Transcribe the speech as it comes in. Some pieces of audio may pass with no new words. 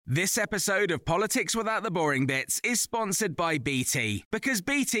This episode of Politics Without the Boring Bits is sponsored by BT, because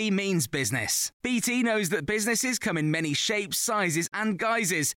BT means business. BT knows that businesses come in many shapes, sizes and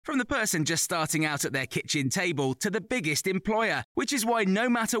guises, from the person just starting out at their kitchen table to the biggest employer, which is why no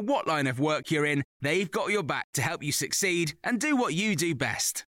matter what line of work you're in, they've got your back to help you succeed and do what you do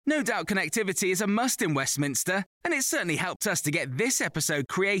best. No doubt connectivity is a must in Westminster, and it certainly helped us to get this episode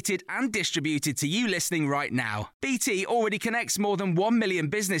created and distributed to you listening right now. BT already connects more than 1 million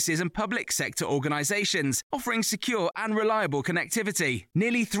businesses and public sector organisations, offering secure and reliable connectivity.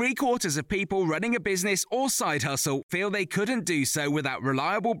 Nearly 3/4 of people running a business or side hustle feel they couldn't do so without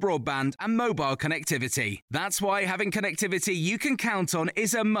reliable broadband and mobile connectivity. That's why having connectivity you can count on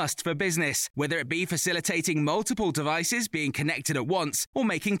is a must for business, whether it be facilitating multiple devices being connected at once or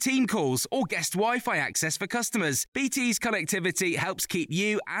making team calls or guest Wi-Fi access for customers. BT's connectivity helps keep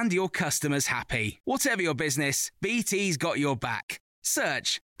you and your customers happy. Whatever your business, BT's got your back.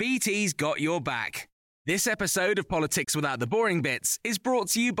 Search BT's got your back. This episode of Politics Without the Boring Bits is brought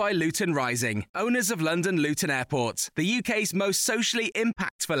to you by Luton Rising, owners of London Luton Airport, the UK's most socially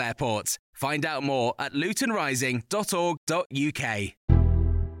impactful airport. Find out more at lutonrising.org.uk.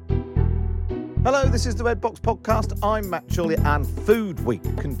 Hello, this is the Red Box Podcast. I'm Matt Chorley, and Food Week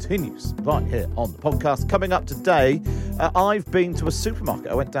continues right here on the podcast. Coming up today, I've been to a supermarket.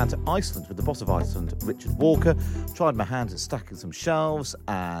 I went down to Iceland with the boss of Iceland, Richard Walker, tried my hand at stacking some shelves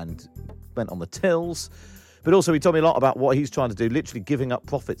and went on the tills. But also he told me a lot about what he's trying to do, literally giving up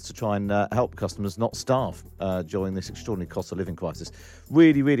profits to try and help customers not starve during this extraordinary cost of living crisis.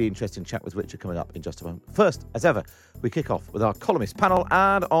 Really, really interesting chat with Richard coming up in just a moment. First, as ever, we kick off with our columnist panel,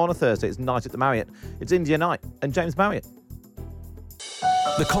 and on a Thursday, it's Night at the Marriott. It's India Knight and James Marriott.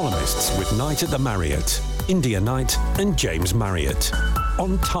 The Columnists with Night at the Marriott, India Knight and James Marriott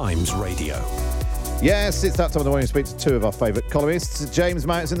on Times Radio. Yes, it's that time of the morning to speak to two of our favourite columnists. James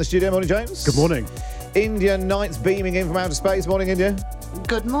Marriott's in the studio. Morning, James. Good morning. India Knight's beaming in from outer space. Morning, India.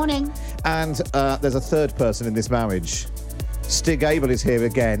 Good morning. And there's a third person in this marriage. Stig Abel is here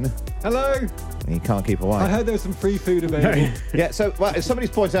again. Hello. He can't keep away. I heard there was some free food available. Yeah, so somebody's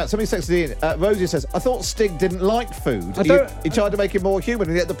pointed out, somebody's texted in, Rosie says, I thought Stig didn't like food. He tried to make it more human,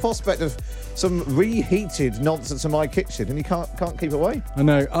 and yet the prospect of some reheated nonsense in my kitchen, and he can't keep away. I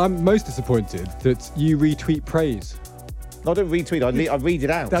know. I'm most disappointed that you retweet praise. No, I don't retweet, I read it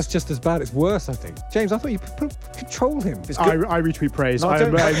out. That's just as bad. It's worse, I think. James, I thought you control him. I retweet praise. No, I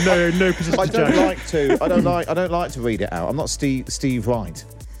have no position I to don't judge. like to. I don't like to read it out. I'm not Steve Wright.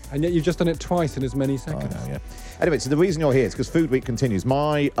 And yet you've just done it twice in as many seconds. I know, yeah. Anyway, so the reason you're here is because Food Week continues.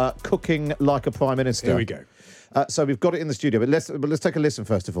 My cooking like a Prime Minister. Here we go. So we've got it in the studio, but let's take a listen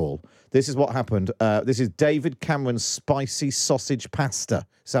first of all. This is what happened. This is David Cameron's spicy sausage pasta.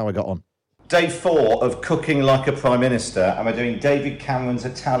 That's how I got on. Day 4 of Cooking Like a Prime Minister, and we're doing David Cameron's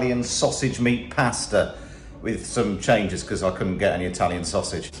Italian sausage meat pasta with some changes because I couldn't get any Italian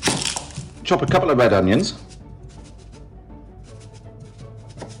sausage. Chop a couple of red onions.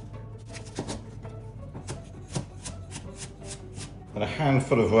 And a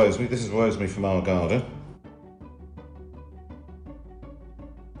handful of rosemary. This is rosemary from our garden.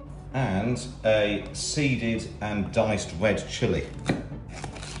 And a seeded and diced red chilli.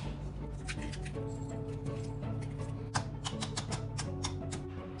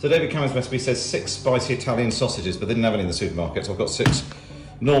 So David Cameron's recipe says 6 spicy Italian sausages, but they didn't have any in the supermarket, so I've got 6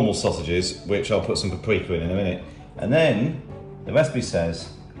 normal sausages, which I'll put some paprika in a minute. And then the recipe says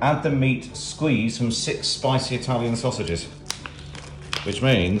add the meat squeezed from 6 spicy Italian sausages, which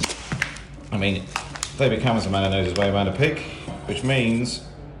means, David Cameron's a man who knows his way around a pig, which means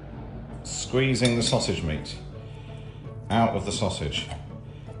squeezing the sausage meat out of the sausage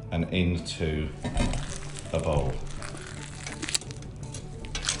and into a bowl,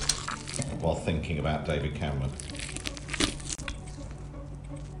 while thinking about David Cameron.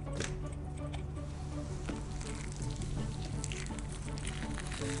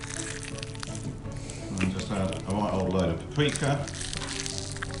 And just add a right old load of paprika,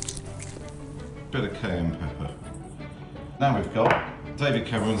 bit of cayenne pepper. Now we've got David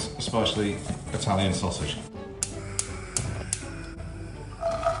Cameron's spicy Italian sausage.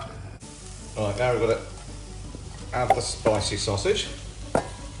 Right, now we've got to add the spicy sausage,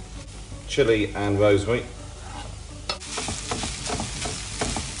 chilli and rosemary.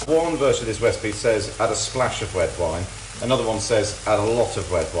 One version of this recipe says add a splash of red wine. Another one says add a lot of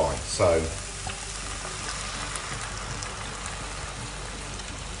red wine. So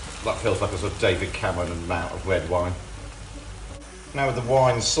that feels like a sort of David Cameron amount of red wine. Now with the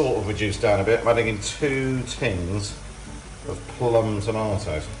wine sort of reduced down a bit, I'm adding in 2 tins of plum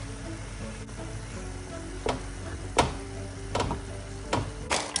tomatoes.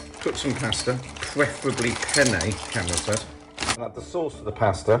 Cook some pasta, preferably penne, Cameron says. And add the sauce to the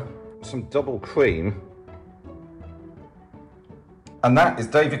pasta, some double cream. And that is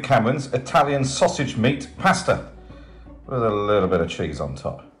David Cameron's Italian sausage meat pasta with a little bit of cheese on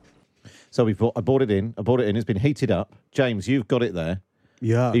top. So I brought it in. It's been heated up. James, you've got it there.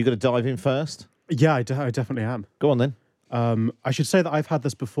 Yeah. Are you going to dive in first? Yeah, I definitely am. Go on then. I should say that I've had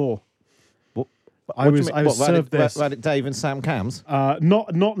this before. What I was served this. Right at Dave and Sam Cam's?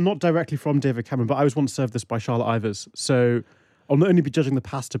 Not directly from David Cameron, but I was once served this by Charlotte Ivers. So I'll not only be judging the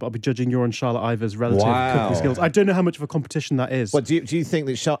pasta, but I'll be judging your and Charlotte Ivers' relative cooking skills. I don't know how much of a competition that is. Well, do you think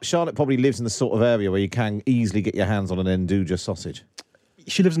that Charlotte probably lives in the sort of area where you can easily get your hands on an Nduja sausage?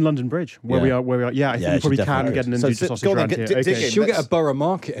 She lives in London Bridge, where we are. Yeah, I think you probably can get an Nduja sausage around here. Okay. She'll get a Borough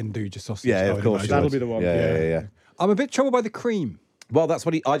Market Nduja sausage. Yeah, of course. That'll be the one. Yeah. I'm a bit troubled by the cream. Well, that's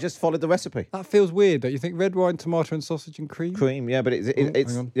what I just followed the recipe. That feels weird, don't you think? Red wine, tomato and sausage and cream? Cream, yeah, but it's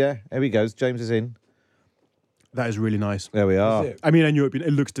hang on. yeah, here he goes. James is in. That is really nice. There we are. I mean, I knew it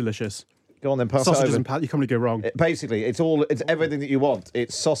looks delicious. Go on then, pass Sausages it over. and pasta, you can't really go wrong. Basically, it's everything that you want.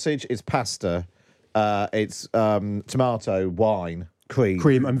 It's sausage, it's pasta, it's tomato, wine,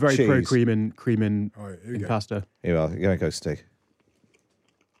 cream. I'm very cheese. pro cream in All right, here we in go. pasta. Here we are. Here we go, Steve.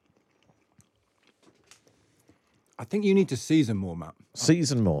 I think you need to season more, Matt.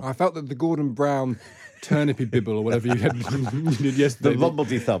 Season more. I felt that the Gordon Brown turnipy bibble or whatever you did yesterday. The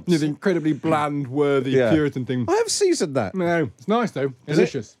Lumbledy thumps. The incredibly bland, worthy, Yeah. Puritan thing. I have seasoned that. No, it's nice though. Is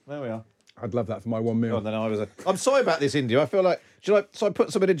Delicious. There we are. I'd love that for my one meal. Oh, then I'm sorry about this, India. I feel like so I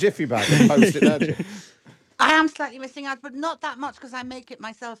put some in a jiffy bag and post it down. I am slightly missing out, but not that much because I make it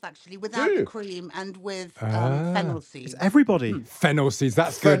myself actually without Do you? the cream and with fennel seeds. Everybody. Fennel seeds,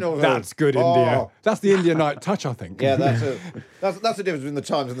 that's good. Fennel That's good, oh. India. That's the India night touch, I think. Yeah, that's the difference between the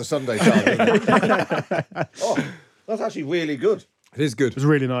Times and the Sunday Times. Isn't it? Oh, that's actually really good. It is good. It was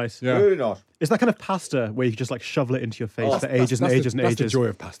really nice. Yeah. Really nice. It's that kind of pasta where you can just like shovel it into your face for ages and ages and That's the ages. joy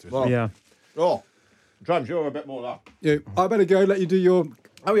of pasta. Isn't it? Yeah. Oh, James, you're a bit more of that. Yeah, I better go. Let you do your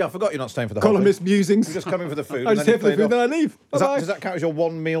Oh yeah, I forgot you're not staying for the whole columnist thing. musings. You're just coming for the food. I and just then here for the you food, clean then I leave. up. Bye-bye. Does that count as your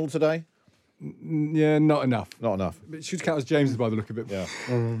one meal today? Yeah, not enough. Not enough. It should count as James's by the look of it. Yeah.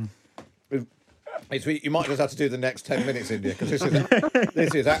 You might just have to do the next 10 minutes, India, because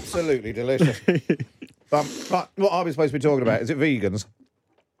this is absolutely delicious. But what are we supposed to be talking about? Is it vegans?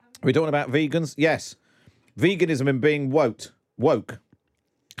 Are we talking about vegans? Yes. Veganism and being woke.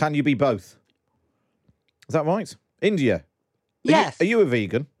 Can you be both? Is that right? India? Yes. Are you a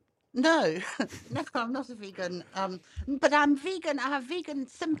vegan? No, I'm not a vegan. But I'm vegan. I have vegan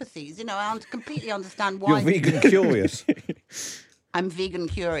sympathies. I completely understand why. You're vegan curious. I'm vegan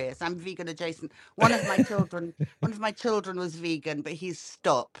curious. I'm vegan adjacent. One of my children was vegan, but he's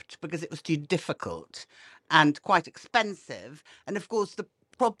stopped because it was too difficult and quite expensive. And of course, the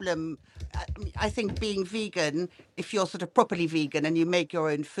problem, I think being vegan, if you're sort of properly vegan and you make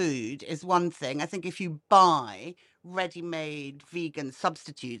your own food, is one thing. I think if you buy ready-made vegan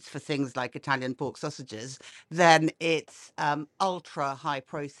substitutes for things like Italian pork sausages, then it's ultra high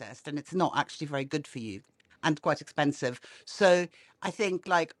processed and it's not actually very good for you and quite expensive. So I think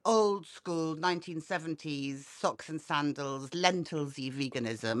like old school 1970s socks and sandals, lentils-y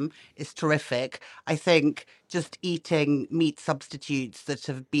veganism is terrific. I think just eating meat substitutes that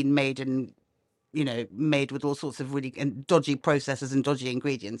have been made made with all sorts of really dodgy processes and dodgy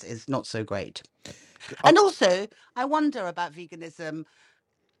ingredients is not so great. And also, I wonder about veganism.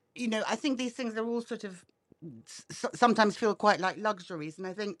 I think these things are all sort of sometimes feel quite like luxuries. And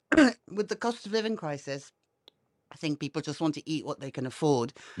I think with the cost of living crisis, I think people just want to eat what they can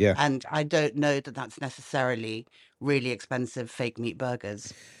afford. Yeah. And I don't know that that's necessarily really expensive fake meat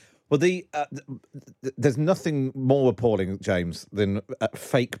burgers. Well, there's nothing more appalling, James, than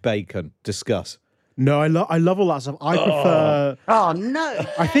fake bacon. Discuss. No, I love all that stuff. I prefer. Oh no!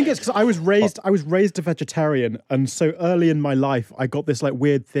 I think it's because I was raised a vegetarian, and so early in my life, I got this like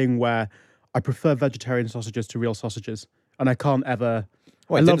weird thing where I prefer vegetarian sausages to real sausages, and I can't ever.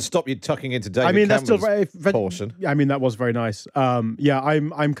 Well, it didn't stop you tucking into David that's still Cameron's very portion. I mean, that was very nice. I'm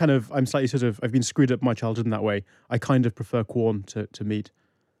slightly sort of. I've been screwed up my childhood in that way. I kind of prefer corn to meat.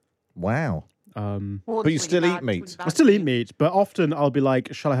 Wow. But you still eat meat. I still eat meat, but often I'll be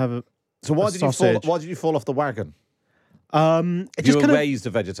like, shall I have a So why did you fall off the wagon? You were raised a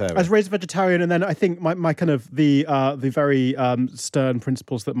vegetarian. I was raised a vegetarian, and then I think my kind of the very stern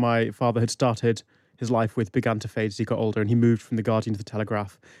principles that my father had started his life with began to fade as he got older, and he moved from the Guardian to the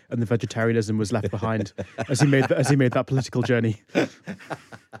Telegraph, and the vegetarianism was left behind as he made that political journey.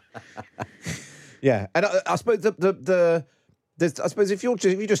 Yeah, and I suppose I suppose if you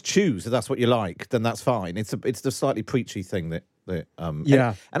just choose that that's what you like, then that's fine. It's the slightly preachy thing that it?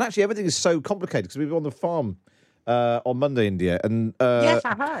 Yeah. And actually, everything is so complicated because we were on the farm on Monday, India, and Yes,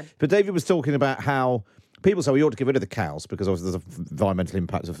 I heard. But David was talking about how people say we ought to get rid of the cows because obviously there's an environmental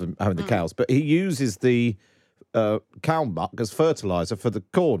impact of having the cows. But he uses the cow muck as fertilizer for the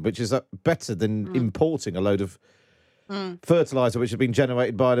corn, which is better than importing a load of fertilizer which has been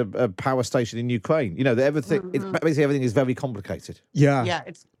generated by a power station in Ukraine. You know, everything. Basically, everything is very complicated. Yeah. Yeah,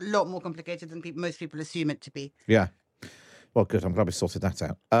 it's a lot more complicated than most people assume it to be. Yeah. Well, good. I'm glad we sorted that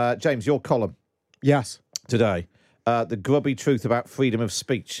out. James, your column Yes. today. The grubby truth about freedom of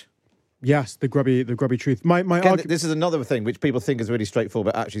speech. Yes, the grubby truth. My Again, this is another thing which people think is really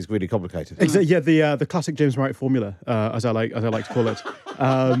straightforward, but actually is really complicated. Yeah, the classic James Marriott formula, as I like to call it.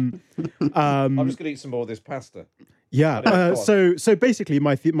 I'm just going to eat some more of this pasta. Yeah. So basically,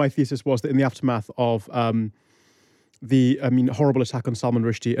 my thesis was that in the aftermath of the horrible attack on Salman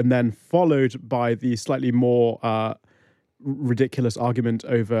Rushdie, and then followed by the slightly more ridiculous argument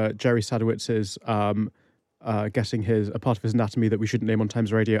over Jerry Sadowitz's getting a part of his anatomy that we shouldn't name on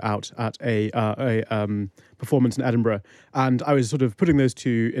Times Radio out at a performance in Edinburgh. And I was sort of putting those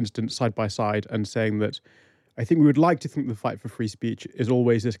two incidents side by side and saying that I think we would like to think the fight for free speech is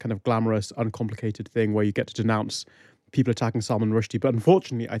always this kind of glamorous, uncomplicated thing where you get to denounce people attacking Salman Rushdie. But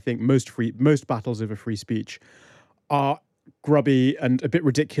unfortunately, I think most battles over free speech are grubby and a bit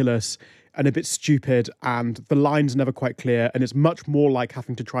ridiculous and a bit stupid, and the line's never quite clear, and it's much more like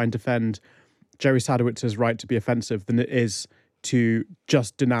having to try and defend Jerry Sadowitz's right to be offensive than it is to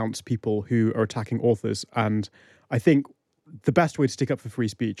just denounce people who are attacking authors. And I think the best way to stick up for free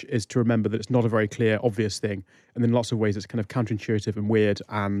speech is to remember that it's not a very clear, obvious thing, and in lots of ways it's kind of counterintuitive and weird,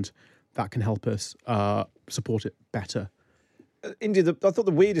 and that can help us support it better. India, I thought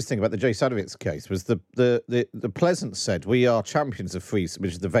the weirdest thing about the Jay Sadowitz case was the Pleasance said, we are champions of free,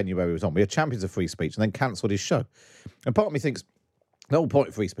 which is the venue where he was on, we are champions of free speech, and then cancelled his show. And part of me thinks, the whole point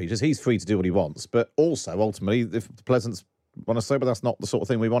of free speech is he's free to do what he wants, but also, ultimately, if the Pleasance want to say, but that's not the sort of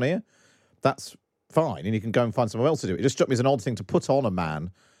thing we want here, that's fine, and you can go and find somewhere else to do it. It just struck me as an odd thing to put on a man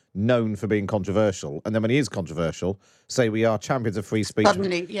known for being controversial, and then when he is controversial, say we are champions of free speech.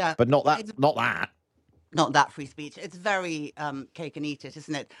 Suddenly, yeah. But not that. Not that free speech. It's very cake and eat it,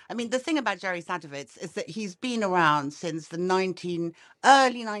 isn't it? I mean, the thing about Jerry Sadowitz is that he's been around since the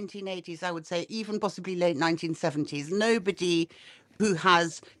early 1980s, I would say, even possibly late 1970s. Nobody who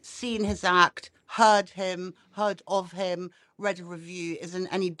has seen his act, heard of him, read a review, is in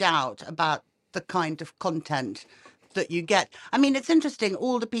any doubt about the kind of content that you get. I mean, it's interesting,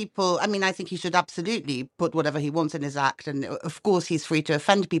 all the people, I mean, I think he should absolutely put whatever he wants in his act, and of course he's free to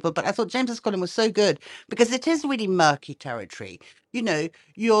offend people, but I thought James's column was so good because it is really murky territory. You know,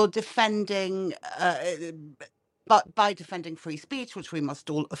 you're defending, but by defending free speech, which we must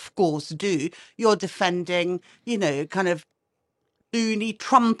all, of course, do, you're defending, you know, kind of loony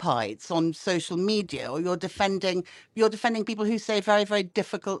Trumpites on social media, or you're defending people who say very, very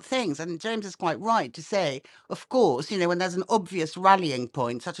difficult things. And James is quite right to say, of course, you know, when there's an obvious rallying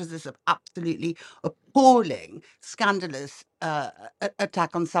point, such as this absolutely appalling, scandalous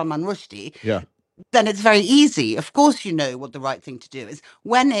attack on Salman Rushdie, Yeah. then it's very easy. Of course, you know what the right thing to do is.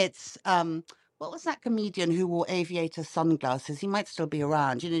 When it's what was that comedian who wore aviator sunglasses? He might still be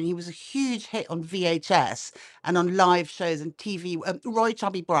around. You know, he was a huge hit on VHS and on live shows and TV. Roy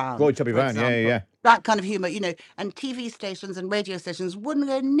Chubby Brown. Roy Chubby Brown, yeah. That kind of humour, you know, and TV stations and radio stations wouldn't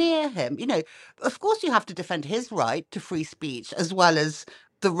go near him. You know, of course you have to defend his right to free speech as well as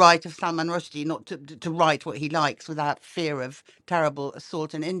the right of Salman Rushdie not to write what he likes without fear of terrible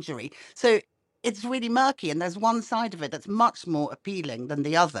assault and injury. So it's really murky, and there's one side of it that's much more appealing than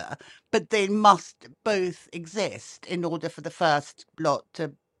the other, but they must both exist in order for the first lot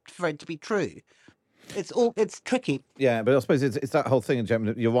for it to be true. It's tricky. Yeah, but I suppose it's that whole thing. And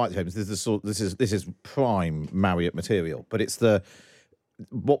James, you're right, James. This is prime Marriott material, but it's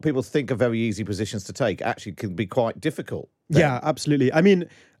what people think are very easy positions to take actually can be quite difficult. Yeah, absolutely. I mean,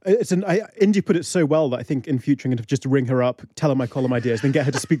 Indy put it so well that I think in future I'm going to just ring her up, tell her my column ideas, then get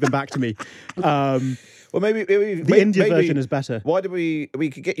her to speak them back to me. Well, maybe the India version is better. Why do we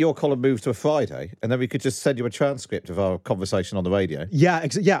could get your column moved to a Friday, and then we could just send you a transcript of our conversation on the radio. Yeah,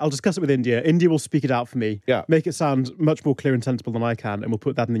 I'll discuss it with India. India will speak it out for me. Yeah, make it sound much more clear and sensible than I can, and we'll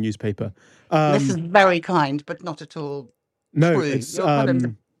put that in the newspaper. This is very kind, but not at all. No, true. It's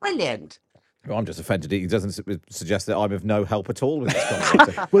brilliant. Well, I'm just offended. He doesn't suggest that I'm of no help at all with this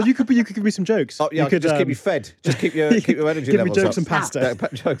conversation. Well, you could give me some jokes. Oh, yeah, you could just keep you fed. Just keep your energy give levels me jokes up. and pasta.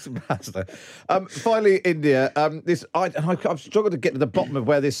 Jokes and pasta. Finally, India. I've struggled to get to the bottom of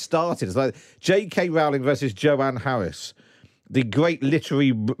where this started. It's like J.K. Rowling versus Joanne Harris. the great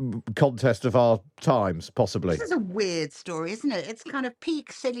literary contest of our times, possibly. This is a weird story, isn't it? It's kind of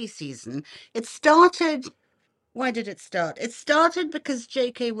peak silly season. It started. Why did it start? It started because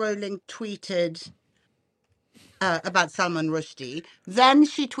J.K. Rowling tweeted about Salman Rushdie. Then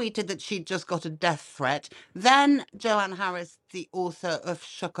she tweeted that she'd just got a death threat. Then Joanne Harris, the author of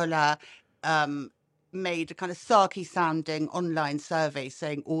Chocolat, made a kind of sarky-sounding online survey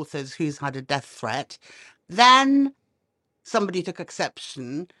saying authors who's had a death threat. Then somebody took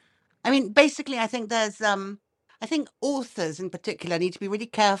exception. I mean, basically, I think there's I think authors in particular need to be really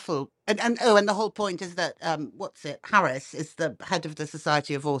careful. And the whole point is that Harris is the head of the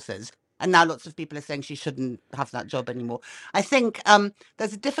Society of Authors. And now lots of people are saying she shouldn't have that job anymore. I think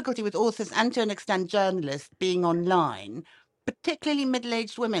there's a difficulty with authors and to an extent journalists being online, particularly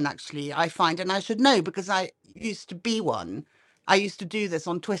middle-aged women, actually, I find. And I should know because I used to be one. I used to do this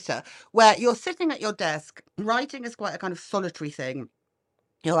on Twitter, where you're sitting at your desk. Writing is quite a kind of solitary thing.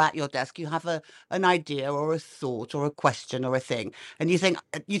 You're at your desk, you have an idea or a thought or a question or a thing, and you think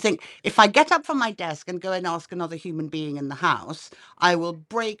if I get up from my desk and go and ask another human being in the house, I will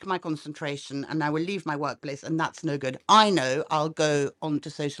break my concentration and I will leave my workplace, and that's no good. I know I'll go onto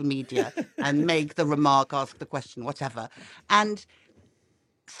social media and make the remark, ask the question, whatever. And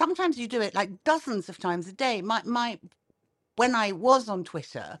sometimes you do it like dozens of times a day. When I was on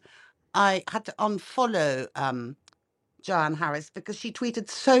Twitter, I had to unfollow Joanne Harris because she tweeted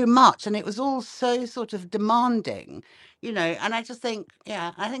so much and it was all so sort of demanding, and I just think,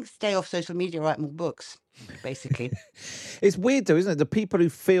 I think stay off social media, write more books, basically. It's weird though, isn't it? The people who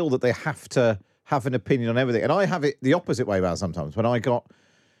feel that they have to have an opinion on everything. And I have it the opposite way around sometimes. When I got,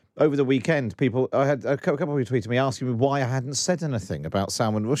 over the weekend, I had a couple of people tweeted me asking me why I hadn't said anything about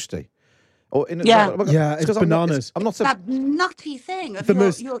Salman Rushdie. It's bananas. I'm not that nutty thing of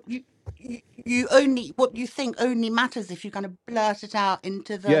you only what you think only matters if you kind of blurt it out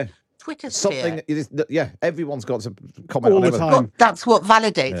into the Twitter sphere. Everyone's got to comment all on the everything. time. That's what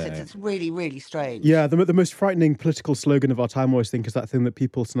validates it. It's really, really strange. Yeah, the most frightening political slogan of our time, I always think, is that thing that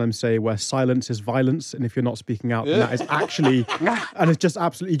people sometimes say where silence is violence, and if you're not speaking out, then that is actually, and it's just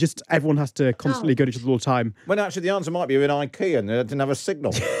absolutely, everyone has to constantly go to each other all the time. When actually the answer might be you're in IKEA and they didn't have a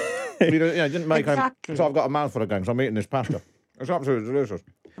signal. Didn't make exactly. So I've got a mouthful of games. I'm eating this pasta. It's absolutely delicious.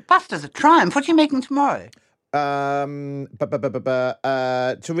 The pasta's a triumph. What are you making tomorrow?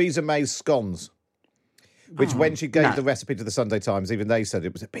 Theresa May's scones, which when she gave the recipe to the Sunday Times, even they said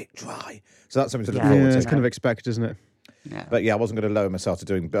it was a bit dry. So that's something to look forward to. It's kind of expected, isn't it? Yeah. But I wasn't going to lower myself to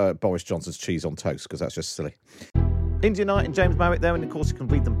doing Boris Johnson's cheese on toast because that's just silly. India Knight and James Marriott there, and of course you can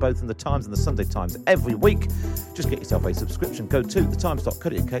read them both in the Times and the Sunday Times every week. Just get yourself a subscription. Go to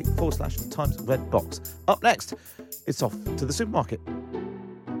thetimes.co.uk/Times Red Box. Up next, it's off to the supermarket.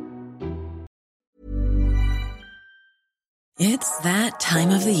 It's that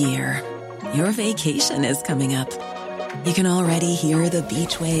time of the year. Your vacation is coming up. You can already hear the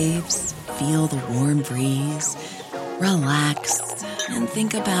beach waves, feel the warm breeze, relax, and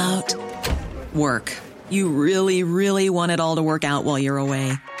think about work. You really, really want it all to work out while you're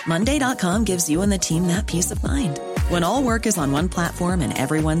away. Monday.com gives you and the team that peace of mind. When all work is on one platform and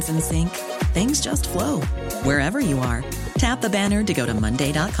everyone's in sync, things just flow. Wherever you are, tap the banner to go to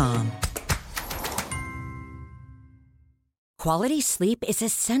Monday.com. Quality sleep is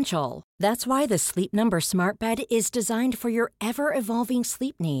essential. That's why the Sleep Number Smart Bed is designed for your ever-evolving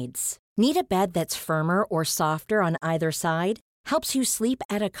sleep needs. Need a bed that's firmer or softer on either side? Helps you sleep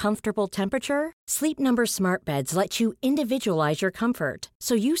at a comfortable temperature? Sleep Number Smart Beds let you individualize your comfort,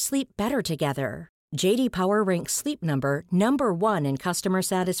 so you sleep better together. J.D. Power ranks Sleep Number number 1 in customer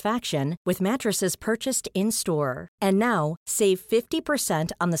satisfaction with mattresses purchased in-store. And now, save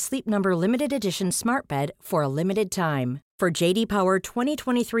 50% on the Sleep Number Limited Edition Smart Bed for a limited time. For J.D. Power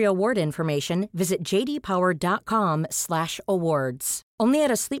 2023 award information, visit jdpower.com/awards. Only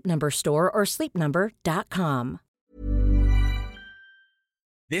at a Sleep Number store or sleepnumber.com.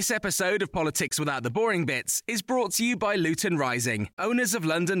 This episode of Politics Without the Boring Bits is brought to you by Luton Rising, owners of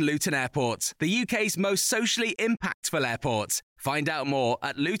London Luton Airport, the UK's most socially impactful airport. Find out more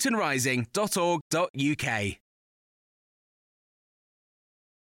at lutonrising.org.uk.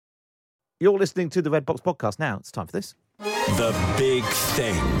 You're listening to the Red Box Podcast now. It's time for this. The Big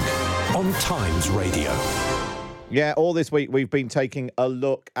Thing on Times Radio. Yeah, all this week we've been taking a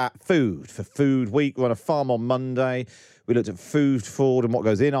look at food for Food Week. We're on a farm on Monday. We looked at food fraud and what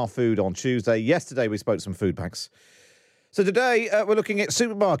goes in our food on Tuesday. Yesterday we spoke to some food banks. So today we're looking at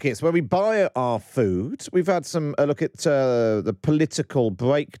supermarkets where we buy our food. We've had a look at the political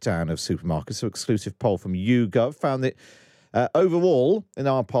breakdown of supermarkets. So exclusive poll from YouGov found that Overall, in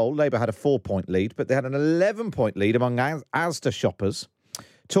our poll, Labour had a 4-point lead, but they had an 11-point lead among Asda shoppers.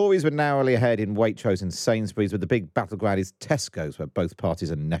 Tories were narrowly ahead in Waitrose and Sainsbury's, with the big battleground is Tesco's, where both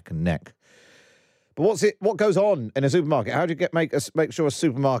parties are neck and neck. But what goes on in a supermarket? How do you make sure a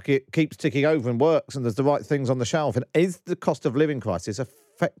supermarket keeps ticking over and works and there's the right things on the shelf? And is the cost of living crisis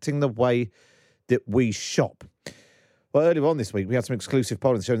affecting the way that we shop? Well, earlier on this week, we had some exclusive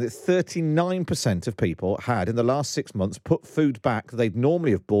polling showing that 39% of people had, in the last 6 months, put food back that they'd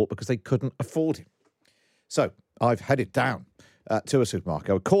normally have bought because they couldn't afford it. So I've headed down to a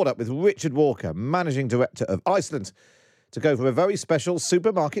supermarket. I caught up with Richard Walker, Managing Director of Iceland, to go for a very special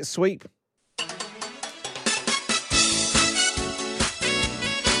supermarket sweep.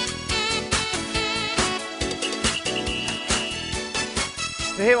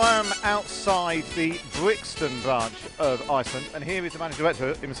 So here I am outside the Brixton branch of Iceland, and here is the Managing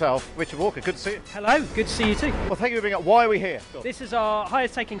Director himself, Richard Walker. Good to see you. Hello, good to see you too. Well, thank you for being up. Why are we here? This is our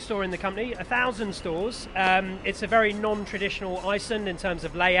highest taking store in the company, 1,000 stores. It's a very non-traditional Iceland in terms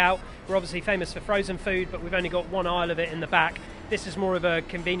of layout. We're obviously famous for frozen food, but we've only got one aisle of it in the back. This is more of a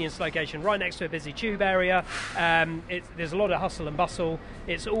convenience location, right next to a busy tube area. There's a lot of hustle and bustle.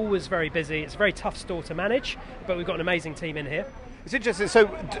 It's always very busy. It's a very tough store to manage, but we've got an amazing team in here. It's interesting. So,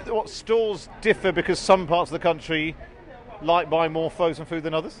 what stores differ because some parts of the country like buying more frozen food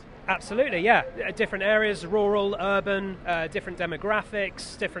than others? Absolutely, yeah. Different areas, rural, urban, different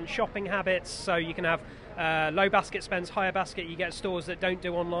demographics, different shopping habits. So you can have low basket spends, higher basket. You get stores that don't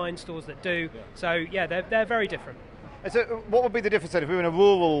do online, stores that do. So yeah, they're very different. And so, what would be the difference then if we were in a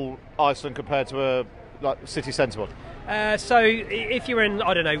rural Iceland compared to a city centre one? So if you're in,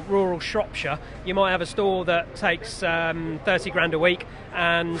 I don't know, rural Shropshire, you might have a store that takes 30 grand a week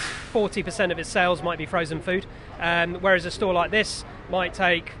and 40% of its sales might be frozen food, whereas a store like this might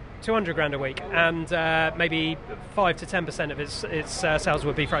take 200 grand a week and maybe 5 to 10% of its sales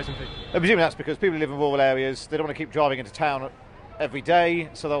would be frozen food. I presume that's because people who live in rural areas, they don't want to keep driving into town every day,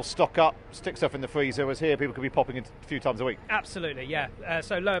 so they'll stock up, stick stuff in the freezer, whereas here people could be popping in a few times a week. Absolutely, yeah.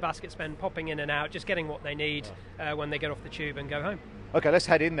 So lower basket spend, popping in and out, just getting what they need when they get off the tube and go home. Okay, let's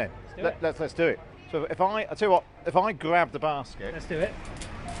head in then. Let's do it. So I tell you what, if I grab the basket, let's do it.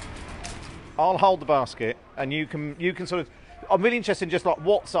 I'll hold the basket, and you can sort of. I'm really interested in just like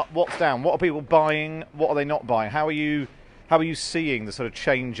what's up, what's down. What are people buying? What are they not buying? How are you seeing the sort of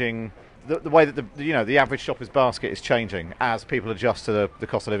changing? The way that the average shopper's basket is changing as people adjust to the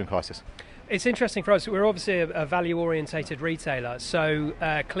cost of living crisis? It's interesting for us. We're obviously a value-orientated retailer, so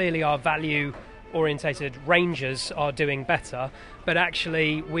clearly our value-orientated ranges are doing better, but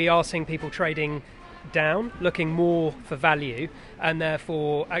actually we are seeing people trading down, looking more for value, and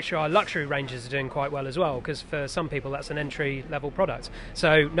therefore actually our luxury ranges are doing quite well as well, because for some people that's an entry level product.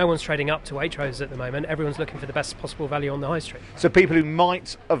 So no one's trading up to Waitrose at the moment. Everyone's looking for the best possible value on the high street. So people who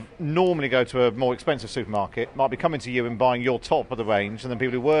might have normally go to a more expensive supermarket might be coming to you and buying your top of the range, and then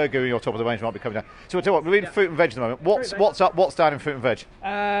people who were going your top of the range might be coming down. So I tell you what, we're in fruit and veg at the moment. What's up, what's down in fruit and veg?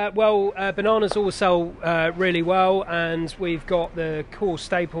 Bananas all sell really well, and we've got the core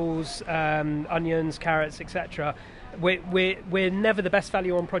staples, onions, carrots, etc. We're never the best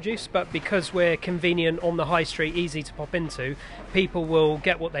value on produce, but because we're convenient on the high street, easy to pop into, people will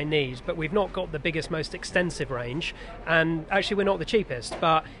get what they need. But we've not got the biggest, most extensive range, and actually we're not the cheapest,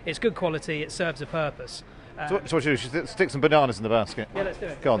 but it's good quality, it serves a purpose. So what should we do? Stick some bananas in the basket. Yeah, let's do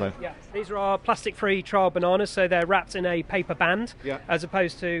it. Go on then. Yeah, these are our plastic-free trial bananas, so they're wrapped in a paper band as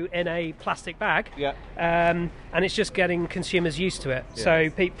opposed to in a plastic bag. Yeah. And it's just getting consumers used to it. Yeah. So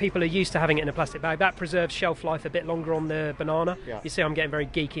people are used to having it in a plastic bag. That preserves shelf life a bit longer on the banana. Yeah. You see, I'm getting very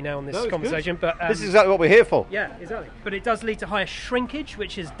geeky now on this conversation, but this is exactly what we're here for. Yeah, exactly. But it does lead to higher shrinkage,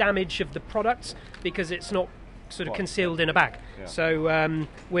 which is damage of the product because it's not sort of concealed in a bag. Yeah. So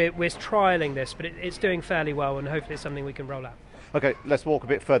we're trialling this, but it's doing fairly well, and hopefully it's something we can roll out. Okay, let's walk a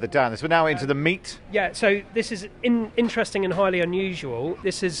bit further down this. We're now into the meat. Yeah, so this is interesting and highly unusual.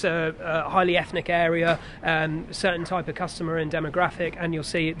 This is a highly ethnic area, certain type of customer and demographic, and you'll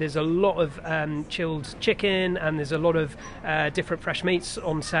see there's a lot of chilled chicken, and there's a lot of different fresh meats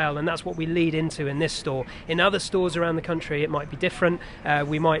on sale, and that's what we lead into in this store. In other stores around the country, it might be different.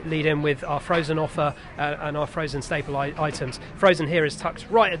 We might lead in with our frozen offer and our frozen staple items. Frozen here is tucked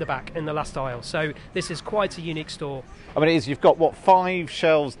right at the back in the last aisle, so this is quite a unique store. I mean, you've got, 5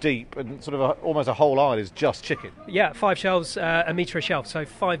 shelves deep, and sort of almost a whole aisle is just chicken? Yeah, 5 shelves, a metre a shelf, so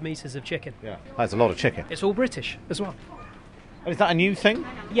 5 metres of chicken. Yeah, that's a lot of chicken. It's all British as well. And is that a new thing?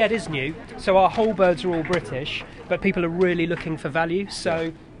 Yeah, it is new. So our whole birds are all British, but people are really looking for value.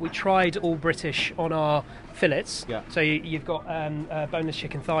 So We tried all British on our fillets. Yeah. So you've got boneless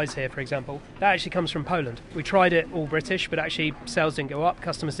chicken thighs here, for example. That actually comes from Poland. We tried it all British, but actually sales didn't go up,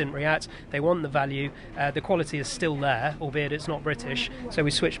 customers didn't react. They want the value. The quality is still there, albeit it's not British. So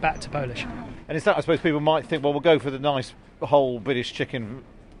we switched back to Polish. And is that, I suppose, people might think, well, we'll go for the nice whole British chicken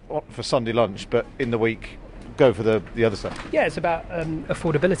for Sunday lunch, but in the week, go for the other stuff. Yeah, it's about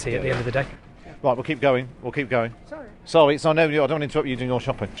affordability at the end of the day. Right, we'll keep going. Sorry, so I know I don't want to interrupt you doing your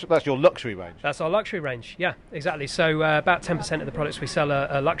shopping. That's your luxury range. That's our luxury range, yeah, exactly. So about 10% of the products we sell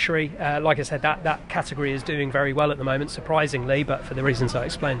are luxury. Like I said, that category is doing very well at the moment, surprisingly, but for the reasons I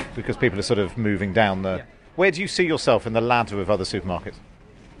explained. Because people are sort of moving down the... Yeah. Where do you see yourself in the ladder of other supermarkets?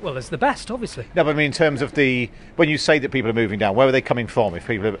 Well, it's the best, obviously. No, but I mean, in terms of when you say that people are moving down, where are they coming from? If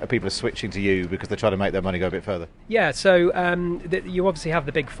people are switching to you because they're trying to make their money go a bit further? Yeah, so you obviously have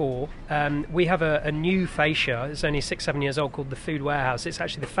the big four. We have a new fascia. It's only 6-7 years old, called the Food Warehouse. It's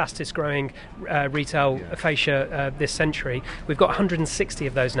actually the fastest growing retail fascia this century. We've got 160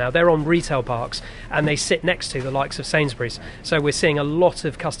 of those now. They're on retail parks, and they sit next to the likes of Sainsbury's. So we're seeing a lot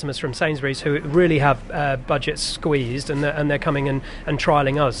of customers from Sainsbury's who really have budgets squeezed, and they're coming and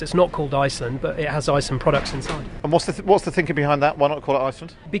trialling us. It's not called Iceland, but it has Iceland products inside. And what's the thinking behind that? Why not call it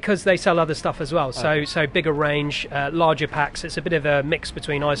Iceland? Because they sell other stuff as well. So bigger range, larger packs. It's a bit of a mix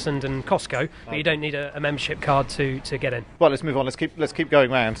between Iceland and Costco, but you don't need a membership card to get in. Well, let's move on. Let's keep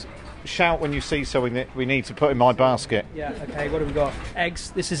going round. Shout when you see something that we need to put in my basket. Yeah, okay, what have we got?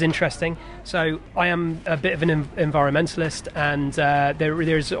 Eggs. This is interesting. So I am a bit of an environmentalist, and there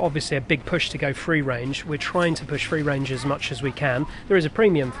is obviously a big push to go free range. We're trying to push free range as much as we can. There is a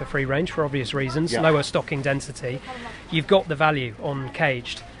premium for free range for obvious reasons, lower stocking density. You've got the value on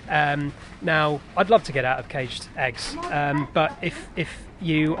caged. Now, I'd love to get out of caged eggs, but if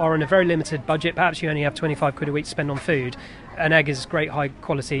you are on a very limited budget, perhaps you only have 25 quid a week to spend on food, an egg is great high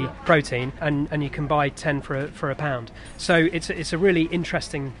quality protein, and you can buy 10 for a pound. So it's a really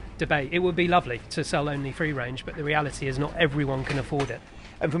interesting debate. It would be lovely to sell only free range, but the reality is not everyone can afford it.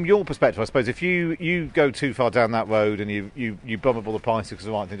 And from your perspective, I suppose, if you go too far down that road and you bump up all the prices because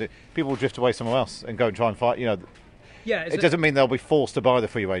the right thing to do, people will drift away somewhere else and go and try and fight, Yeah, it doesn't mean they'll be forced to buy the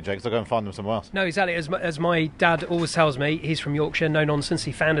free range eggs. They'll go and find them somewhere else. No, exactly. As my dad always tells me, he's from Yorkshire, no nonsense.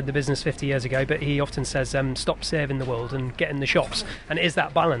 He founded the business 50 years ago, but he often says, stop saving the world and get in the shops. And it is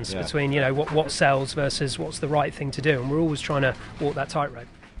that balance between, what sells versus what's the right thing to do. And we're always trying to walk that tightrope.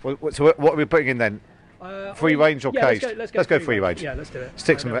 Well, so what are we putting in then? Free range or caged? Let's go free range. Yeah, let's do it.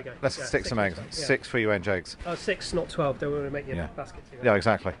 Stick some eggs. 6 free range eggs. 6, not 12. Don't want to make your basket too. Yeah,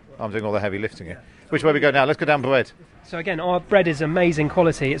 exactly. I'm doing all the heavy lifting here. Which way we go now? Let's go down bread. So again, our bread is amazing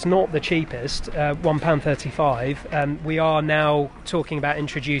quality. It's not the cheapest, £1.35. We are now talking about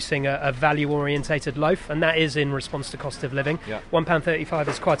introducing a value-orientated loaf, and that is in response to cost of living. Yeah. £1.35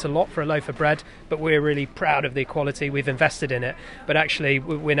 is quite a lot for a loaf of bread, but we're really proud of the quality. We've invested in it. But actually,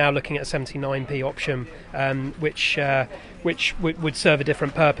 we're now looking at a 79p option, which would serve a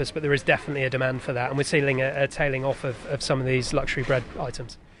different purpose, but there is definitely a demand for that, and we're seeing a tailing off of some of these luxury bread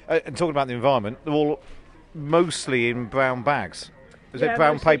items. And talking about the environment, they're all mostly in brown bags. Is it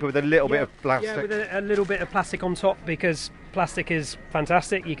brown paper with a little bit of plastic? Yeah, with a little bit of plastic on top, because plastic is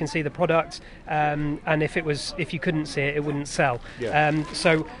fantastic. You can see the product, and if you couldn't see it, it wouldn't sell. Yeah.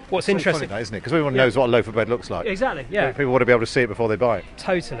 So what's it's interesting, funny, isn't it? Because everyone knows what a loaf of bread looks like. Exactly. Yeah. People want to be able to see it before they buy it.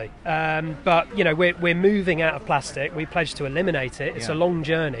 Totally. But we're moving out of plastic. We pledge to eliminate it. It's a long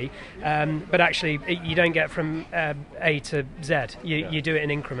journey, but actually you don't get from A to Z. You do it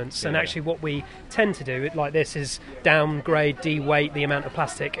in increments. And actually, what we tend to do like this is downgrade, de-weight the amount of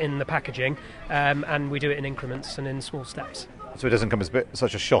plastic in the packaging, and we do it in increments and in small steps. So it doesn't come as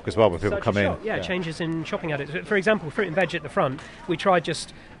such a shock as well when people come in. Yeah, changes in shopping habits. For example, fruit and veg at the front, we tried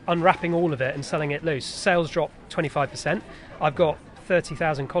just unwrapping all of it and selling it loose. Sales dropped 25%. I've got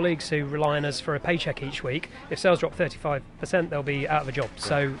 30,000 colleagues who rely on us for a paycheck each week. If sales drop 35%, they'll be out of a job.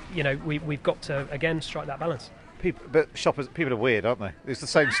 So, we've got to, again, strike that balance. People are weird, aren't they? It's the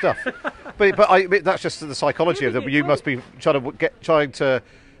same stuff. but that's just the psychology of it. You must be trying to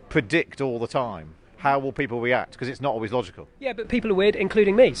predict all the time. How will people react? Because it's not always logical. Yeah, but people are weird,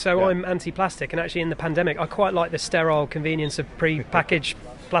 including me. So I'm anti-plastic, and actually in the pandemic, I quite like the sterile convenience of pre-packaged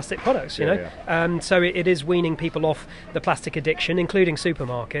plastic products, you know. So it is weaning people off the plastic addiction, including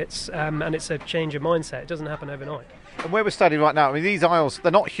supermarkets, and it's a change of mindset. It doesn't happen overnight. And where we're standing right now, I mean, these aisles,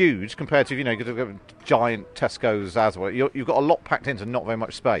 they're not huge compared to, you know, giant Tesco's as well. You've got a lot packed into not very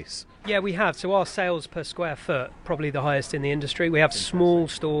much space. Yeah, we have. So our sales per square foot, probably the highest in the industry. We have small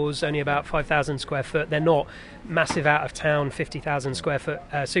stores, only about 5,000 square foot. They're not massive out of town, 50,000 square foot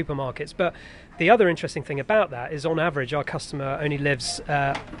supermarkets. But the other interesting thing about that is on average our customer only lives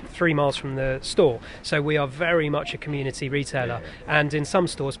 3 miles from the store. So we are very much a community retailer. And in some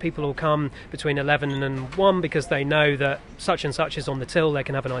stores people will come between 11 and 1 because they know that such and such is on the till, they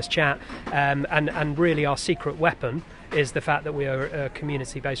can have a nice chat. And really our secret weapon is the fact that we are a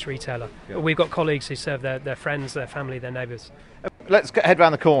community-based retailer. Yeah. We've got colleagues who serve their friends, their family, their neighbours. Let's head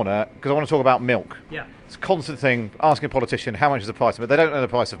round the corner because I want to talk about milk. Yeah. It's a constant thing, asking a politician how much is the price of it. They don't know the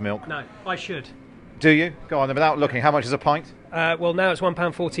price of milk. No, I should. Do you? Go on then, without looking, how much is a pint? Well, now it's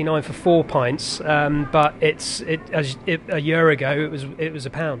 £1.49 for 4 pints, but a year ago it was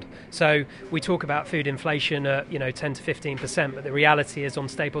 £1. So we talk about food inflation at 10 to 15%, but the reality is on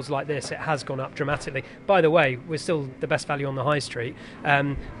staples like this it has gone up dramatically. By the way, we're still the best value on the high street,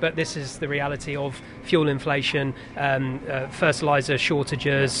 but this is the reality of fuel inflation, fertiliser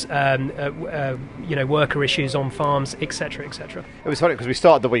shortages, worker issues on farms, etc., etc. It was funny because we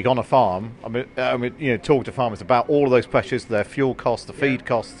started the week on a farm. Talking to farmers about all of those pressures, their fuel costs, the feed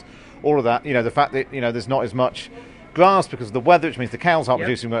costs, all of that. The fact that there's not as much grass because of the weather, which means the cows aren't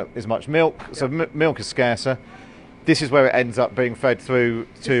producing as much milk, so milk is scarcer. This is where it ends up being fed through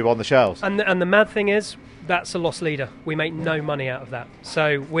to on the shelves. And the mad thing is, that's a loss leader. We make no money out of that,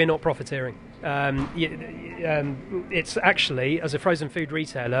 so we're not profiteering. It's actually, as a frozen food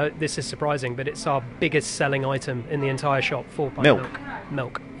retailer, this is surprising, but it's our biggest selling item in the entire shop. 4 pint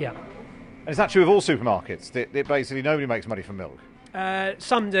milk. Yeah. And is that true of all supermarkets? That basically nobody makes money from milk?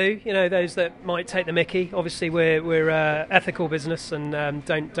 Some do. Those that might take the mickey. Obviously, we're ethical business and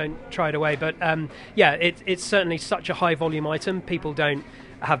don't try it away. But it's certainly such a high volume item. People don't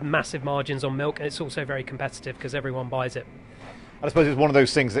have massive margins on milk. It's also very competitive because everyone buys it. I suppose it's one of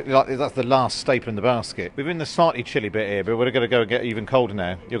those things that's the last staple in the basket. We're in the slightly chilly bit here, but we're going to go and get even colder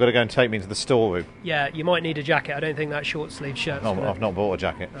now. You're going to go and take me into the storeroom. Yeah, you might need a jacket. I don't think that short sleeve shirt. No, I've not bought a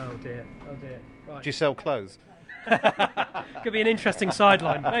jacket. Oh dear. Right. Do you sell clothes? Could be an interesting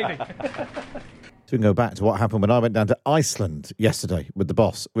sideline, maybe. So we can go back to what happened when I went down to Iceland yesterday with the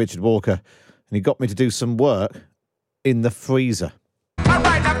boss, Richard Walker, and he got me to do some work in the freezer. All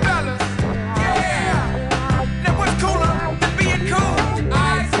right, now, fellas. Yeah. Now, what's cooler than being cool?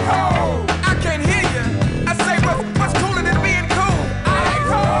 Ice cold. I can't hear you. I say, what's cooler than being cool? Ice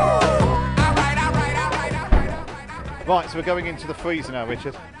cold. All right. Right, so we're going into the freezer now,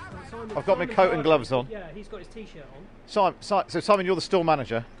 Richard. I've got my coat and gloves on. Yeah, he's got his T-shirt on. Simon, you're the store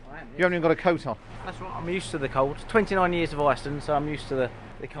manager. I am, yeah. You haven't even got a coat on. That's right, I'm used to the cold. 29 years of Iceland, so I'm used to the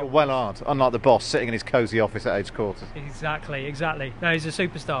cold. You're well hard, unlike the boss sitting in his cosy office at Age Quarters. Exactly. No, he's a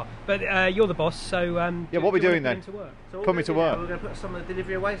superstar. But you're the boss, so... what are we doing then? Put me to work. We're going to put some of the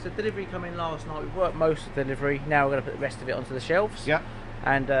delivery away. So delivery come in last night. We've worked most of the delivery. Now we're going to put the rest of it onto the shelves. Yeah.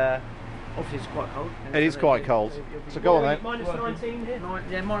 And... obviously it's quite cold. It is quite cold. So go on then. Minus 19 here?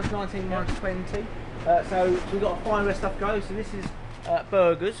 Minus 19, minus 20. So we've got to find where stuff goes. So this is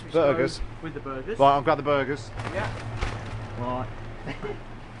burgers. Burgers. With the burgers. Right, I'll grab the burgers. Yeah. Right.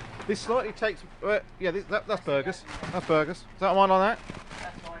 This slightly takes... that's burgers. That's burgers. Is that one on that?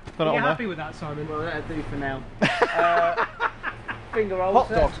 That's fine. Are you happy with that, Simon? Well, that'll do for now. Finger rolls. Hot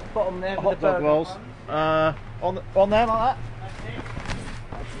dogs. Bottom there. Hot dog rolls. On there like that.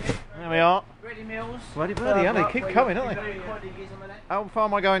 There we are. Ready meals. Bloody hell, they keep coming, don't they? How far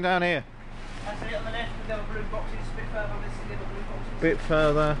am I going down here? That's it on the left, the little blue boxes, a bit further, this is little blue boxes. Bit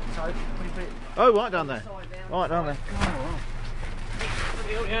further. So, when you put it Oh, right down there. Right down there.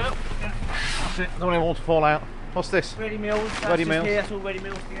 Yeah. That's it. Don't want to fall out. What's this? Ready meals. That's ready meals. Here, that's all ready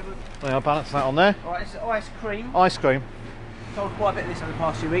meals together. Yeah, I'll balance that on there. Alright, it's ice cream. Ice cream. Sold quite a bit of this over the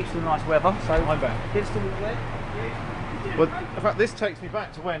past few weeks with the nice weather. So I bet. Kids still there. Well, in fact, this takes me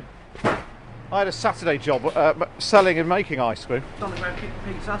back to when I had a Saturday job selling and making ice cream. On the ground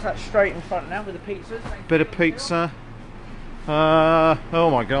pizza, that's straight in front now with the pizzas. Bit of pizza. Oh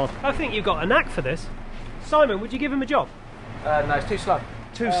my God. I think you've got a knack for this. Simon, would you give him a job? No, it's too slow.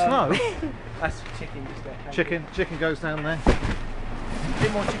 Too slow? That's chicken just there. Chicken goes down there.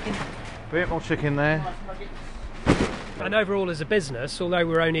 Bit more chicken. Bit more chicken there. And overall as a business, although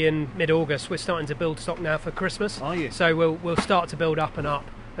we're only in mid-August, we're starting to build stock now for Christmas. Are you? So we'll start to build up and up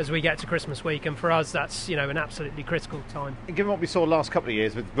as we get to Christmas week, and for us that's an absolutely critical time. And given what we saw last couple of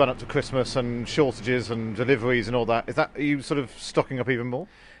years with run up to Christmas and shortages and deliveries and all that, are you sort of stocking up even more?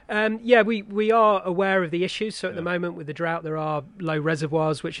 Yeah, we are aware of the issues. So at the moment with the drought, there are low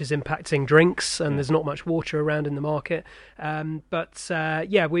reservoirs, which is impacting drinks, and there's not much water around in the market.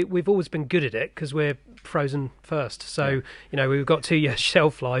 We've always been good at it because we're frozen first. So, we've got 2 years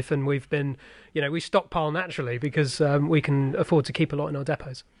shelf life, and we've been, we stockpile naturally because we can afford to keep a lot in our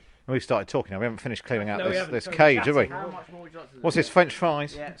depots. We've started talking now. We haven't finished clearing out this Sorry. cage, have we? How much more would you like to do? What's this, French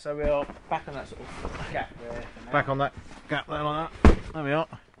fries? Yeah, so we are back on that sort of gap there. Back on that gap there like that. There we are.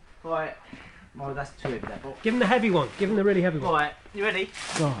 Right. Oh, that's too heavy, that box. Give him the heavy one. Give him the really heavy one. Right, you ready?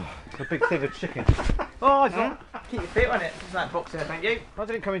 Oh, it's a big thing of chicken. Oh, it's not. Keep your feet on it. Just that box there, thank you. I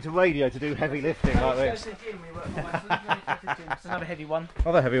didn't come into radio to do heavy lifting like this. It's another heavy one.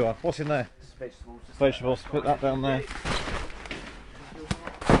 Another heavy one. What's in there? Just vegetables. Vegetables. Put that down there.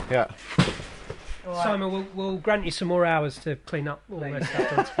 Yeah. Right. Simon, we'll grant you some more hours to clean up all this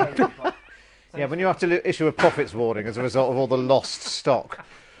stuff. Yeah, when you have to issue a profits warning as a result of all the lost stock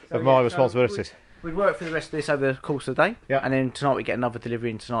of my responsibilities. We'd work for the rest of this over the course of the day. Yeah. And then tonight we get another delivery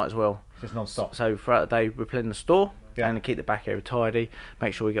in tonight as well. Just non-stop. So throughout the day we plan the store and keep the back area tidy,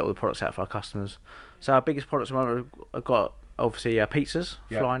 make sure we get all the products out for our customers. So our biggest products at the moment have got obviously pizzas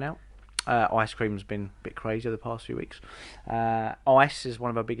flying out. Ice cream's been a bit crazy over the past few weeks. Ice is one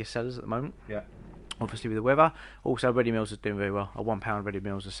of our biggest sellers at the moment. Yeah. Obviously with the weather. Also ready meals is doing very well. Our £1 ready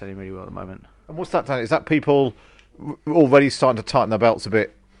meals are selling really well at the moment. And what's that done? Is that people already starting to tighten their belts a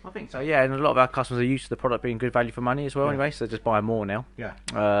bit? I think so, yeah, and a lot of our customers are used to the product being good value for money as well anyway, so they're just buying more now. Yeah.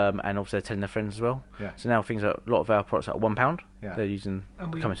 And obviously they're telling their friends as well. Yeah. So now a lot of our products are at £1, they're using,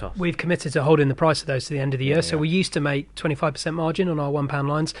 coming to us. We've committed to holding the price of those to the end of the year, so we used to make 25% margin on our £1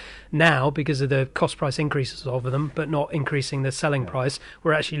 lines. Now, because of the cost price increases of them, but not increasing the selling price,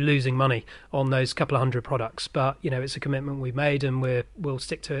 we're actually losing money on those couple of hundred products. But, it's a commitment we've made, and we'll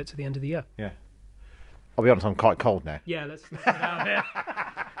stick to it to the end of the year. Yeah. I'll be honest, I'm quite cold now. Yeah, let's get out here.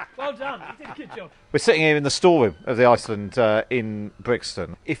 Well done, you did a good job. We're sitting here in the storeroom of the Iceland in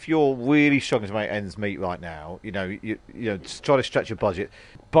Brixton. If you're really struggling to make ends meet right now, you just try to stretch your budget.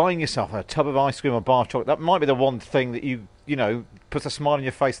 Buying yourself a tub of ice cream or bar of chocolate, that might be the one thing that you puts a smile on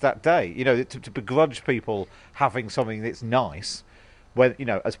your face that day. To begrudge people having something that's nice, when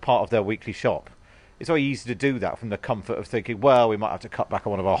as part of their weekly shop. It's very easy to do that from the comfort of thinking, well, we might have to cut back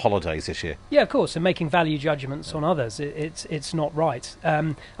on one of our holidays this year. Yeah, of course, and making value judgments on others, it's not right.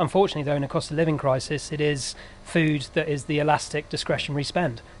 Unfortunately, though, in a cost of living crisis, it is food that is the elastic discretionary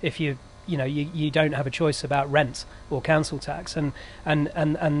spend. If you don't have a choice about rent or council tax, and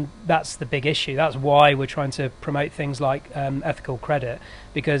that's the big issue. That's why we're trying to promote things like ethical credit,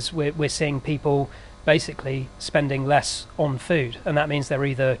 because we're seeing people basically spending less on food, and that means they're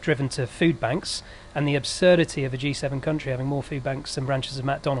either driven to food banks, and the absurdity of a G7 country having more food banks than branches of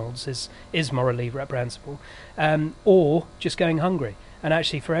McDonald's is morally reprehensible, or just going hungry. And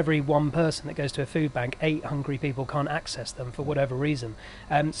actually, for every one person that goes to a food bank, 8 hungry people can't access them for whatever reason.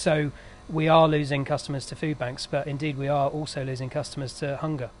 So we are losing customers to food banks, but indeed we are also losing customers to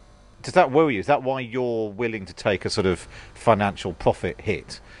hunger. Does that worry you? Is that why you're willing to take a sort of financial profit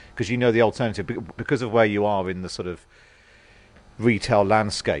hit? Because the alternative, because of where you are in the sort of retail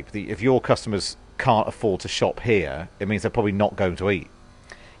landscape, if your customers can't afford to shop here, it means they're probably not going to eat.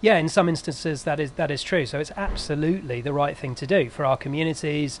 Yeah, in some instances that is true. So it's absolutely the right thing to do for our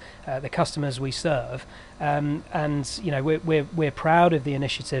communities, the customers we serve, and we're proud of the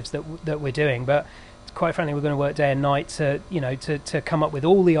initiatives that we're doing. But quite frankly, we're going to work day and night to come up with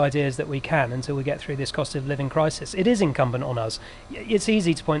all the ideas that we can until we get through this cost of living crisis. It is incumbent on us. It's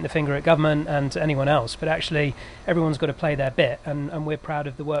easy to point the finger at government and anyone else, but actually everyone's got to play their bit, and we're proud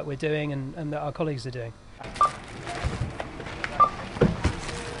of the work we're doing and that our colleagues are doing.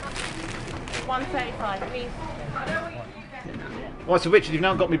 135, please. Right, so Richard, you've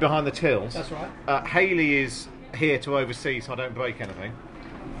now got me behind the tills. That's right. Hayley is here to oversee so I don't break anything.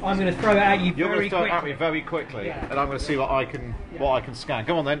 I'm going to throw it at you You're very quickly. You're going to throw it at me very quickly, and I'm going to see what I can scan.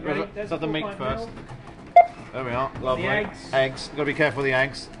 Come on then, let's have the meat first. There we are, lovely. The eggs. Got to be careful of the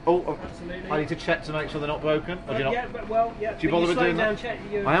eggs. Oh, absolutely. I need to check to make sure they're not broken. Or do you not? Yeah, but well, yeah. Do you bother with doing that? Check,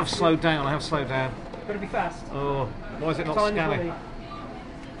 I have slowed down. Got to be fast. Oh, why is it not Tiny scanning? body.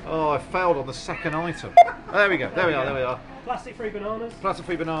 Oh, I failed on the second item. There we go. There we are. Plastic-free bananas.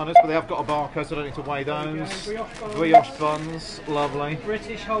 Plastic-free bananas, but they have got a barcode, so I don't need to weigh those. Brioche buns, lovely.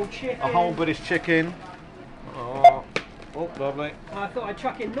 British whole chicken. A whole British chicken. Oh, lovely. I thought I'd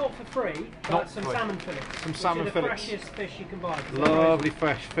chuck in, not for free, but some salmon fillets. Some salmon fillets. The freshest fish you can buy. Lovely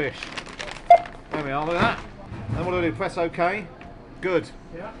fresh fish. There we are, look at that. Then what do I do? Press OK. Good.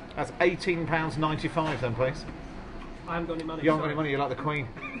 Yeah. That's £18.95 then, please. I haven't got any money. You haven't got any money, you're like the Queen.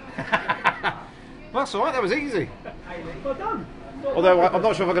 Well, that's alright, that was easy. Well done. Although I'm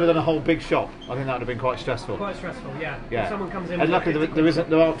not sure if I could have done a whole big shop. I think that would have been quite stressful. Quite stressful, yeah. Yeah. If someone comes in, And luckily there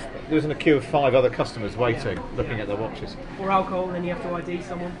isn't a queue of 5 other customers waiting, looking at their watches. or alcohol, and then you have to ID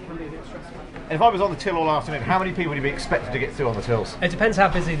someone. Can be a bit stressful. And if I was on the till all afternoon, how many people would you be expected to get through on the tills? It depends how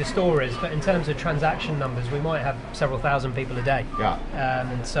busy the store is, but in terms of transaction numbers, we might have several thousand people a day.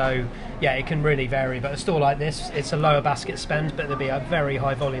 Yeah. So, yeah, it can really vary. But a store like this, it's a lower basket spend, but there'll be a very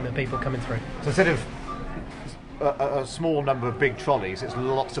high volume of people coming through. So instead of a small number of big trolleys, it's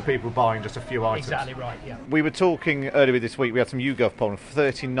lots of people buying just a few items. Exactly right, yeah. We were talking earlier this week, we had some YouGov poll, and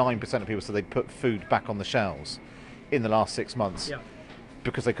 39% of people said they'd put food back on the shelves in the last 6 months. Yeah.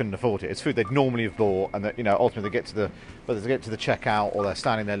 Because they couldn't afford it. It's food they'd normally have bought, and that, ultimately they get to the checkout, or they're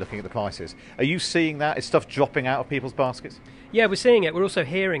standing there looking at the prices. Are you seeing that? Is stuff dropping out of people's baskets? Yeah, we're seeing it. We're also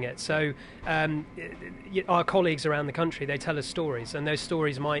hearing it. So our colleagues around the country, they tell us stories, and those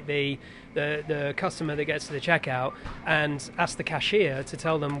stories might be the customer that gets to the checkout and asks the cashier to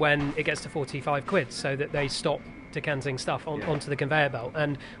tell them when it gets to 45 quid so that they stop decanting stuff onto the conveyor belt.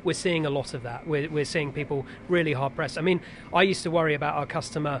 And we're seeing a lot of that. We're seeing people really hard pressed. I mean, I used to worry about our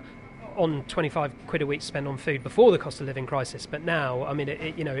customer on 25 quid a week spent on food before the cost of living crisis, but now, I mean,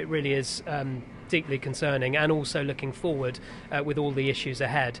 it really is deeply concerning, and also looking forward with all the issues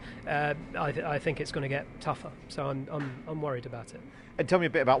ahead. I think it's going to get tougher, so I'm worried about it. And tell me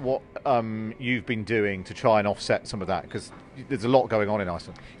a bit about what you've been doing to try and offset some of that, because there's a lot going on in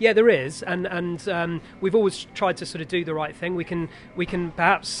Iceland. Yeah, there is, and we've always tried to sort of do the right thing. We can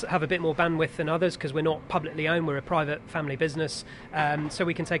perhaps have a bit more bandwidth than others because we're not publicly owned. We're a private family business, so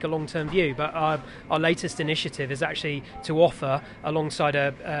we can take a long-term view. But our latest initiative is actually to offer, alongside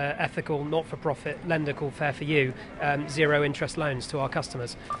a ethical, not-for-profit lender called Fair for You, zero interest loans to our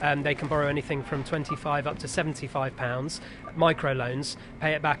customers. They can borrow anything from £25 up to £75, micro loans,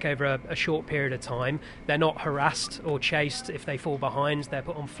 pay it back over a short period of time. They're not harassed or chased if they fall behind. They're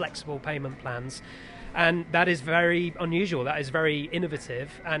put on flexible payment plans. And that is very unusual, that is very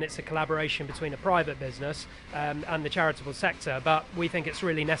innovative, and it's a collaboration between a private business and the charitable sector, but we think it's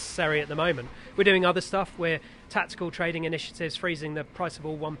really necessary at the moment. We're doing other stuff. We're tactical trading initiatives, freezing the price of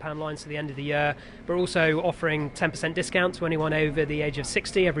all £1 lines to the end of the year. We're also offering 10% discount to anyone over the age of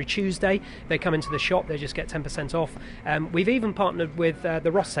 60 every Tuesday. They come into the shop, they just get 10% off. We've even partnered with the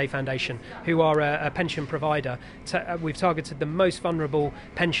Rothsay Foundation, who are a pension provider. We've targeted the most vulnerable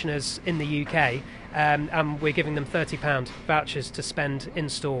pensioners in the UK, and we're giving them £30 vouchers to spend in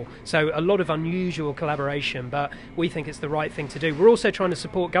store. So a lot of unusual collaboration, but we think it's the right thing to do. We're also trying to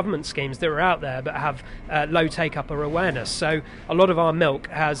support government schemes that are out there but have low take-up or awareness. So a lot of our milk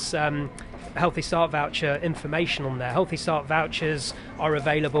has Healthy Start voucher information on there. Healthy Start vouchers are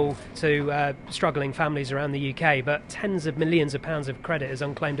available to struggling families around the UK, but tens of millions of pounds of credit is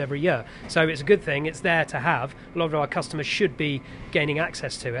unclaimed every year. So it's a good thing. It's there to have. A lot of our customers should be gaining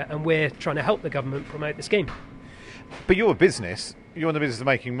access to it, and we're trying to help the government promote the scheme. But you're a business. You're in the business of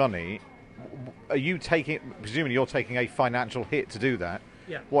making money. Are you presumably you're taking a financial hit to do that?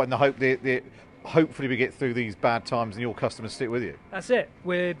 Yeah. What, in the hope that hopefully we get through these bad times and your customers stick with you? That's it.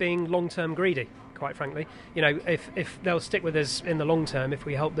 We're being long-term greedy, quite frankly. If they'll stick with us in the long term, if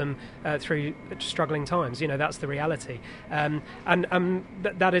we help them through struggling times, that's the reality. And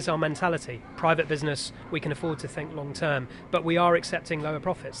that is our mentality. Private business, we can afford to think long term, but we are accepting lower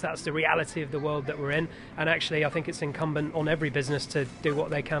profits. That's the reality of the world that we're in. And actually, I think it's incumbent on every business to do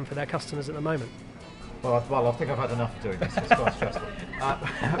what they can for their customers at the moment. Well, I think I've had enough of doing this. It's quite stressful.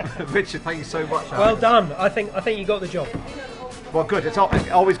 Richard, thank you so much. Well done. I think you got the job. Well, good. It's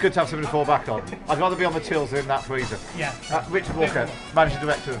always good to have something to fall back on. I'd rather be on the tills than in that freezer. Yeah. Richard Walker, Managing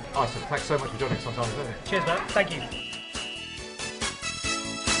Director of Iceland. Thanks so much for joining us on Time of Living. Cheers, Matt. Thank you.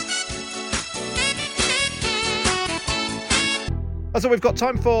 That's all we've got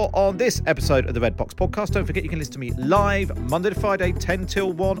time for on this episode of the Red Box Podcast. Don't forget you can listen to me live Monday to Friday, 10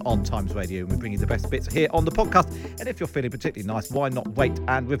 till 1 on Times Radio. And we bring you the best bits here on the podcast. And if you're feeling particularly nice, why not wait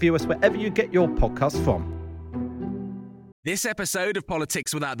and review us wherever you get your podcasts from. This episode of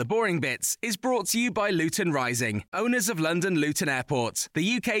Politics Without the Boring Bits is brought to you by Luton Rising, owners of London Luton Airport,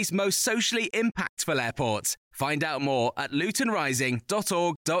 the UK's most socially impactful airport. Find out more at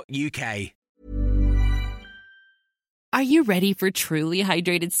lutonrising.org.uk. Are you ready for truly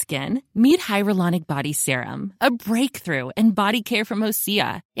hydrated skin? Meet Hyaluronic Body Serum, a breakthrough in body care from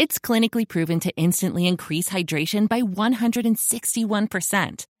Osea. It's clinically proven to instantly increase hydration by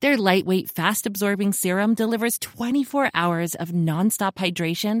 161%. Their lightweight, fast-absorbing serum delivers 24 hours of nonstop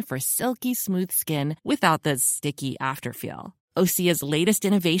hydration for silky smooth skin without the sticky afterfeel. Osea's latest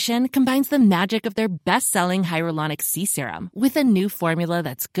innovation combines the magic of their best-selling hyaluronic sea serum with a new formula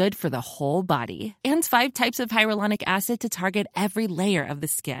that's good for the whole body and 5 types of hyaluronic acid to target every layer of the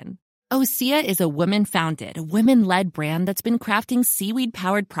skin. Osea is a women-founded, women-led brand that's been crafting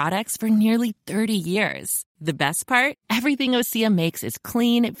seaweed-powered products for nearly 30 years. The best part? Everything Osea makes is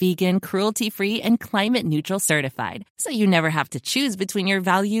clean, vegan, cruelty-free, and climate-neutral certified, so you never have to choose between your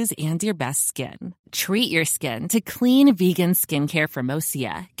values and your best skin. Treat your skin to clean, vegan skincare from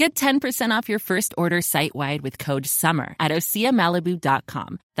Osea. Get 10% off your first order site-wide with code SUMMER at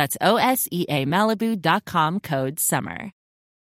OseaMalibu.com. That's OSEA Malibu.com, code SUMMER.